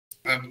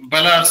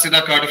Bala or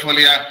Sida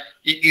cordifolia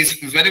is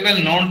very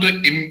well known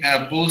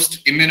to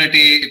boost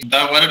immunity.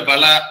 The word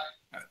Bala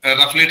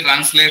roughly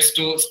translates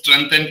to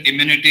strengthen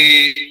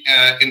immunity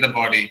in the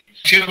body.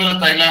 Ksirabala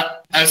Taila,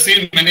 I've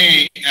seen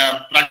many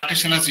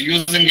practitioners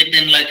using it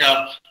in like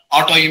a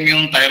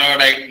autoimmune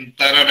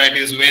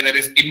thyroiditis where there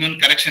is immune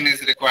correction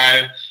is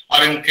required,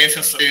 or in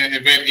cases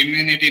where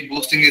immunity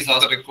boosting is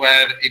also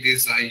required, it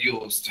is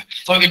used.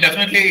 So it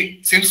definitely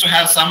seems to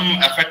have some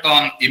effect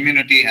on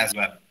immunity as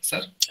well,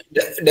 sir.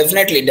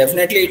 Definitely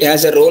it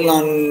has a role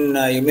on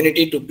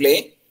immunity to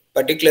play,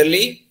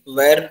 particularly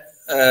where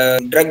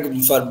drug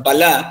for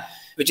Bala,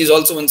 which is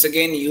also once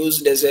again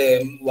used as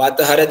a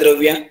Vatahara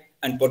Dravya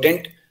and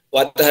potent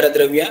Vatahara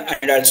Dravya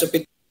and also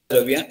Pitta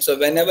Dravya. So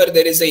whenever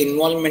there is an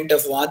involvement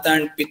of Vata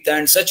and Pitta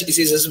and such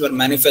diseases were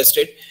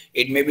manifested,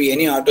 it may be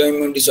any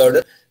autoimmune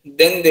disorder,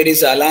 then there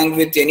is, along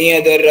with any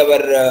other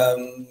our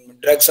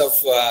drugs of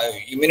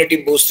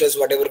immunity boosters,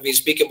 whatever we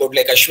speak about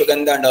like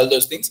Ashwagandha and all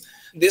those things,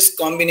 this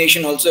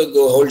combination also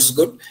holds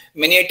good.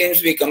 Many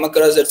times we come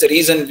across, that's the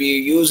reason we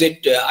use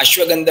it,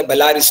 Ashwagandha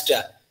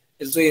Balarista,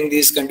 also in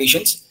these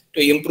conditions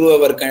to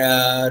improve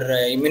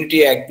our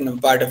immunity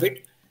part of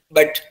it.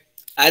 But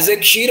as a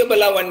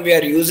Ksirabala, when we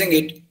are using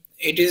it,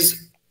 it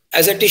is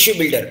as a tissue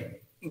builder,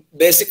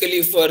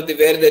 basically for the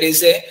where there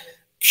is a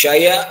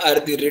kshaya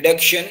or the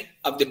reduction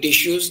of the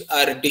tissues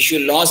or tissue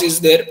loss is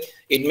there.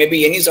 It may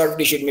be any sort of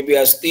tissue, it may be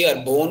asti or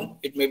bone,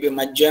 it may be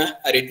majja,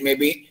 or it may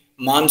be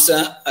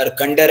mamsa or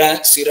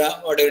kandara,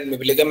 sira, whatever it may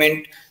be,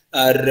 ligament,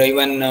 or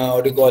even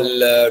what you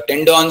call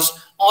tendons.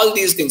 All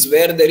these things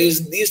where there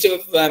is these type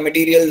of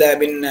material that have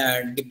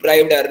been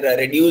deprived or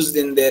reduced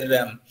in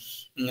their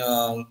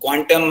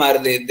quantum or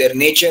their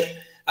nature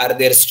or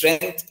their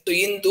strength. So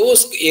in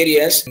those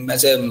areas,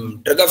 as a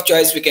drug of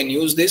choice, we can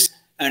use this,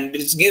 and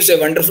it gives a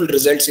wonderful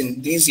results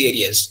in these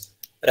areas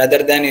rather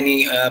than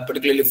any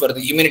particularly for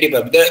the immunity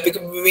purpose.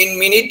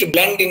 We need to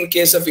blend in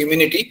case of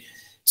immunity.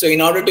 So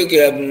in order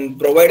to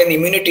provide an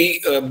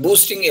immunity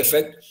boosting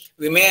effect,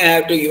 we may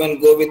have to even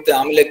go with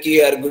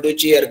Amlaki or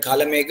Guduchi or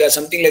Kalamega,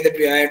 something like that.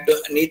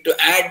 We need to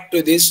add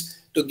to this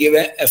to give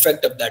an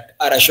effect of that,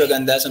 or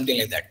Ashwagandha, something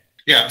like that.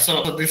 Yeah,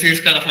 so this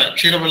is kind of a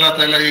Ksirabala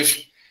Taila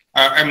is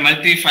a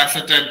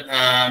multifaceted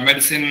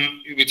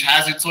medicine which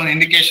has its own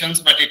indications,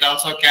 but it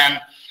also can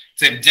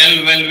say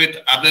gel well with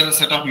other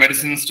set of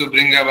medicines to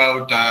bring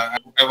about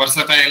a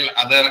versatile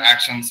other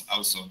actions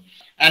also.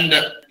 And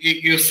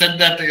you said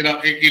that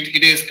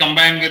it is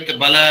combined with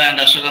Bala and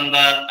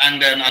Ashwagandha,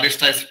 and an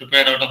arista is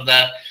prepared out of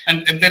that.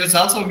 And there is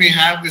also, we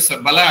have this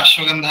Bala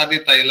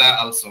Ashwagandhadi Taila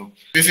also.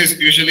 This is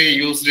usually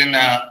used in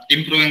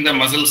improving the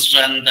muscle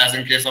strength, as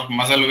in case of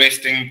muscle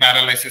wasting,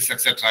 paralysis,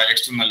 etc.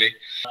 externally.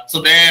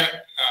 So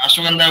there,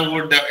 Ashwagandha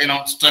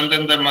would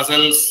strengthen the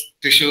muscles,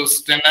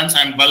 tissues, tendons,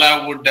 and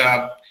Bala would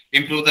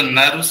improve the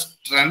nerve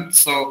strength.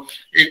 So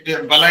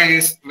Bala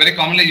is very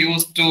commonly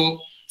used to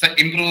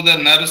improve the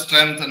nerve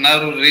strength,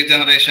 nerve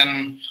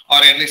regeneration, or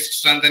at least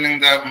strengthening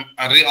the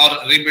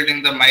or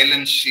rebuilding the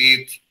myelin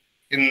sheath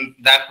in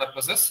that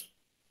purposes.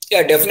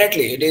 Yeah,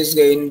 definitely. It is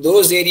in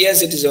those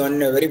areas. It is a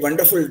very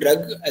wonderful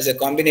drug as a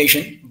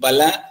combination.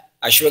 Bala,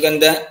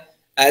 Ashwagandha,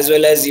 as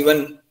well as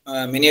even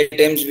many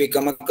times we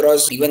come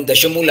across even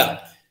Dashamula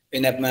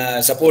in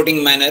a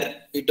supporting manner.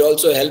 It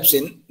also helps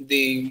in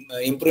the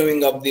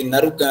improving of the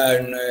nerve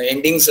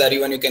endings, or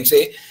even you can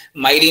say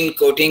myelin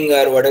coating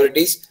or whatever it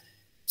is.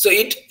 So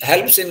it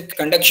helps in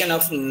conduction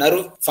of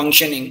nerve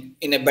functioning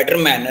in a better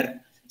manner.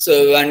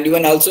 So, and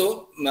even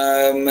also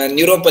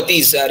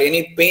neuropathies or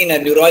any pain or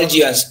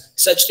neuralgias,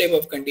 such type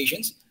of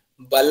conditions,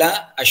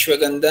 Bala,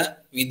 Ashwagandha,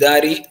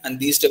 Vidari and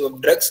these type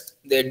of drugs,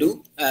 they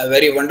do a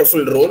very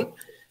wonderful role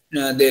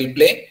they'll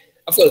play.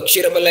 Of course,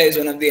 Ksirabala is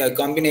one of the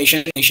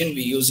combination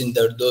we use in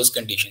those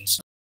conditions.